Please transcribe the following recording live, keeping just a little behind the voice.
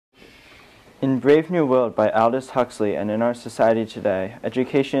In Brave New World by Aldous Huxley and in our society today,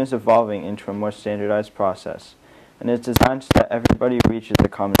 education is evolving into a more standardized process, and is designed so that everybody reaches a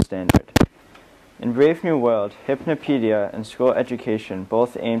common standard. In Brave New World, Hypnopedia and school education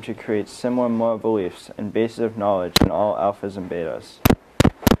both aim to create similar moral beliefs and bases of knowledge in all alphas and betas.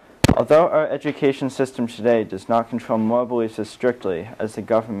 Although our education system today does not control moral beliefs as strictly as the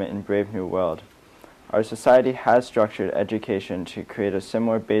government in Brave New World, our society has structured education to create a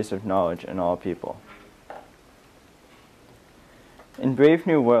similar base of knowledge in all people. In Brave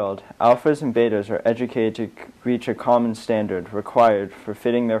New World, alphas and betas are educated to reach a common standard required for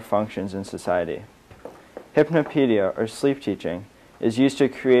fitting their functions in society. Hypnopedia, or sleep teaching, is used to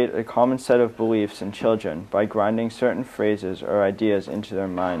create a common set of beliefs in children by grinding certain phrases or ideas into their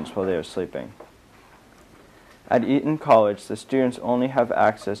minds while they are sleeping. At Eton College, the students only have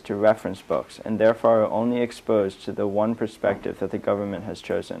access to reference books and therefore are only exposed to the one perspective that the government has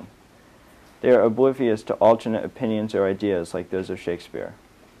chosen. They are oblivious to alternate opinions or ideas like those of Shakespeare.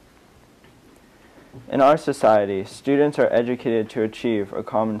 In our society, students are educated to achieve a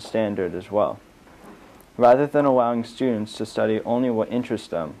common standard as well. Rather than allowing students to study only what interests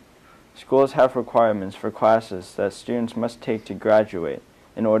them, schools have requirements for classes that students must take to graduate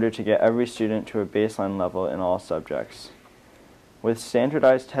in order to get every student to a baseline level in all subjects. With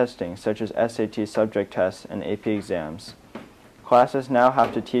standardized testing such as SAT subject tests and AP exams, classes now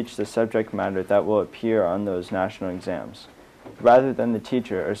have to teach the subject matter that will appear on those national exams, rather than the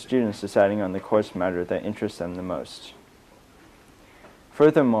teacher or students deciding on the course matter that interests them the most.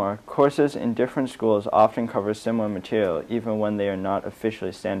 Furthermore, courses in different schools often cover similar material even when they are not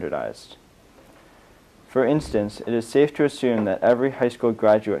officially standardized. For instance, it is safe to assume that every high school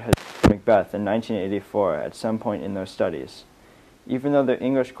graduate has read Macbeth in 1984 at some point in their studies, even though their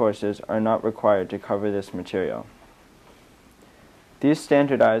English courses are not required to cover this material. These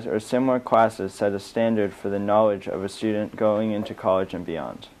standardized or similar classes set a standard for the knowledge of a student going into college and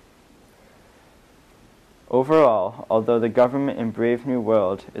beyond. Overall, although the government in Brave New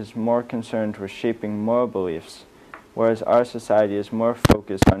World is more concerned with shaping moral beliefs, whereas our society is more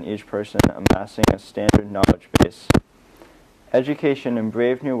focused on each person amassing a standard knowledge base, education in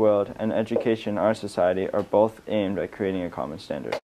Brave New World and education in our society are both aimed at creating a common standard.